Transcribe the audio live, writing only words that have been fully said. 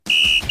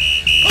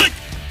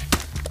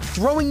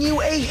throwing you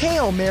a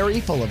Hail Mary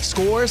full of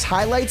scores,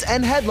 highlights,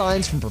 and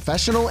headlines from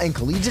professional and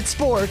collegiate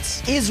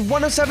sports is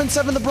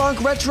 107.7 The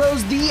Bronx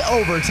Retro's The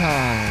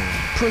Overtime.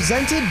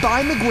 Presented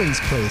by McGuinn's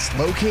Place,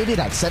 located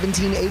at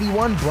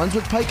 1781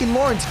 Brunswick Pike in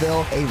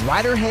Lawrenceville, a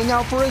Rider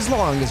hangout for as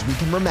long as we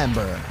can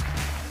remember.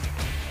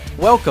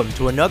 Welcome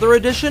to another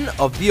edition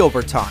of The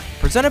Overtime,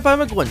 presented by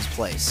McGuinn's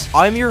Place.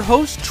 I'm your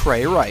host,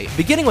 Trey Wright.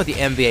 Beginning with the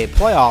NBA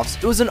playoffs,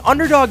 it was an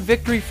underdog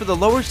victory for the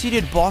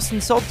lower-seeded Boston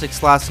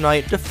Celtics last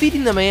night,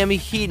 defeating the Miami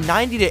Heat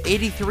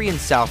 90-83 in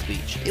South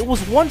Beach. It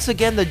was once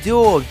again the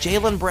duo of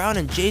Jaylen Brown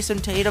and Jason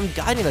Tatum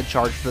guiding the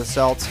charge for the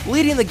Celts,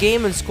 leading the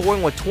game and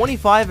scoring with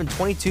 25 and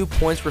 22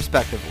 points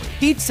respectively.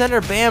 Heat center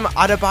Bam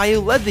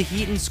Adebayo led the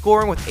Heat in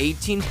scoring with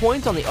 18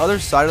 points on the other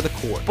side of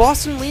the court.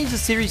 Boston leads the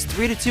series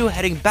 3-2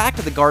 heading back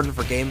to the Garden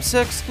for Game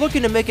 6,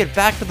 looking to make it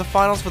back to the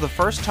finals for the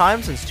first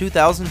time since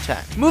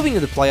 2010. Moving to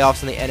the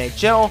playoffs in the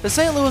NHL, the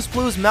St. Louis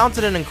Blues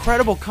mounted an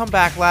incredible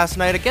comeback last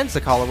night against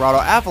the Colorado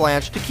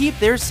Avalanche to keep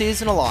their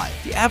season alive.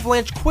 The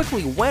Avalanche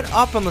quickly went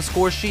up on the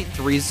score sheet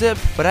 3-zip,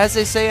 but as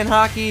they say in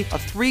hockey, a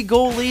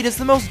 3-goal lead is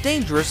the most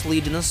dangerous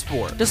lead in the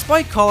sport.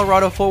 Despite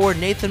Colorado forward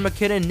Nathan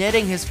MacKinnon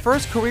netting his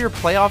first career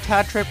playoff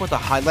hat trick with a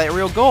highlight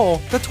reel goal,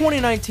 the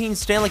 2019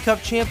 Stanley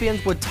Cup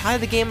champions would tie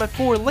the game at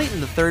 4 late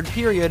in the third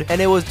period, and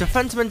it was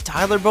defenseman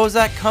Tyler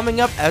Bozak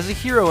coming up as a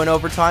hero in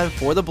overtime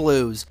for the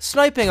Blues,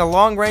 sniping a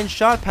long-range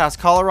shot past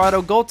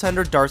Colorado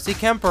goaltender Darcy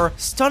Kemper,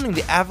 stunning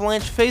the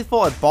Avalanche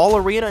faithful at Ball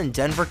Arena in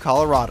Denver,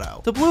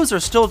 Colorado. The Blues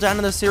are still down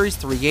in the series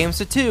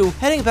 3-2,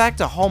 heading back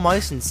to home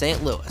ice in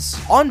St. Louis.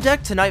 On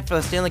deck tonight for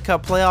the Stanley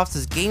Cup playoffs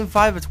is Game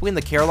 5 between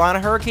the Carolina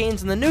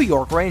Hurricanes and the New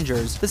York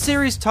Rangers. The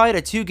series tied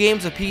at 2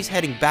 games apiece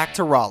heading back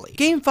to Raleigh.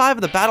 Game 5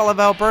 of the Battle of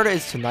Alberta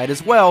is tonight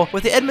as well,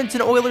 with the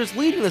Edmonton Oilers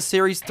leading the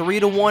series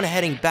 3-1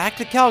 heading back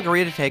to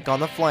Calgary to take on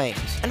the Flames.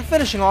 And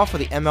finishing off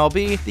with the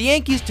MLB, the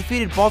Yankees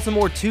defeated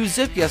Baltimore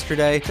 2-zip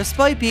yesterday,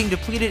 despite being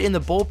depleted in the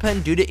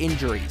bullpen due to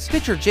injuries.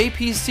 Pitcher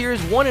J.P. Sears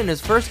won in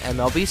his first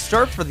MLB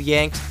start for the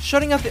Yanks,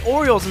 shutting out the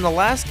Orioles in the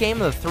last game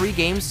of the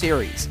 3-game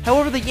series.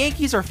 However, the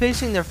Yankees are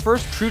facing their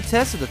first true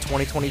test of the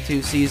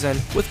 2022 season,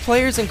 with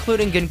players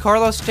including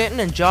Giancarlo Stanton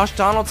and Josh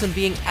Donaldson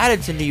being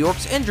added to New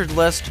York's injured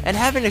list, and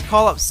having to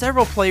call up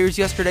several players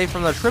yesterday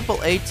from the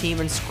AAA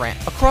team in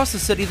Scranton. Across the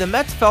city, the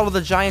Mets fell to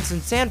the Giants in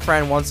San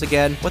Fran once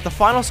again, with a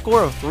final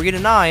score of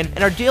 3-9,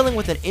 and are dealing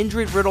with an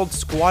injury-riddled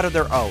squad of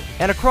their own.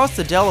 And across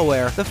the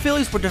Delaware, the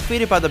Phillies were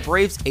defeated by the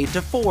Braves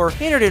 8-4,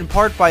 hindered in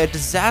part by a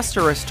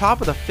disastrous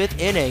top of the 5th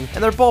inning,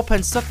 and their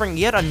bullpen suffering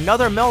yet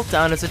another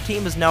meltdown as the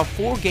team is now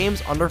 4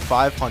 games under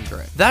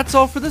 500. That's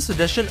all for this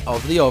edition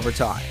of The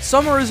Overtime.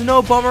 Summer is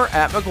no bummer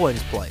at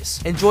McGuinn's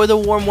Place. Enjoy the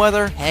warm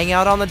weather, hang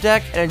out on the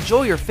deck, and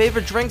enjoy your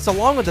favorite drinks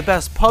along with the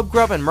best pub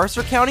grub in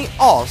Mercer County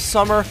all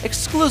summer,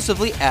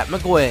 exclusively at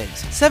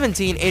McGuinn's,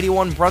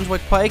 1781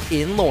 Brunswick Pike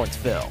in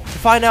Lawrenceville. To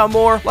find out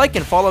more, like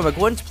and follow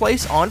McGuinn's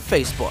Place on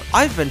Facebook.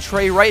 I've been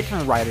Trey Wright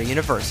from Rider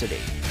University.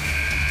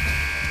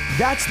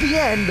 That's the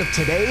end of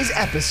today's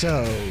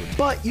episode.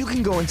 But you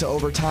can go into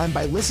overtime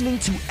by listening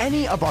to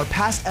any of our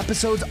past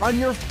episodes on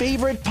your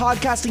favorite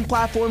podcasting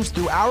platforms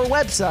through our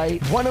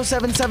website,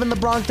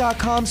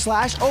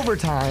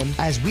 1077thebronx.com/overtime,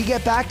 as we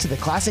get back to the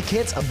classic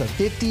hits of the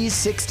 50s,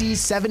 60s,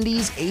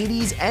 70s,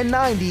 80s, and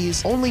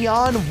 90s, only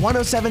on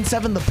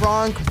 1077 The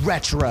Bronx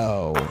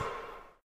Retro.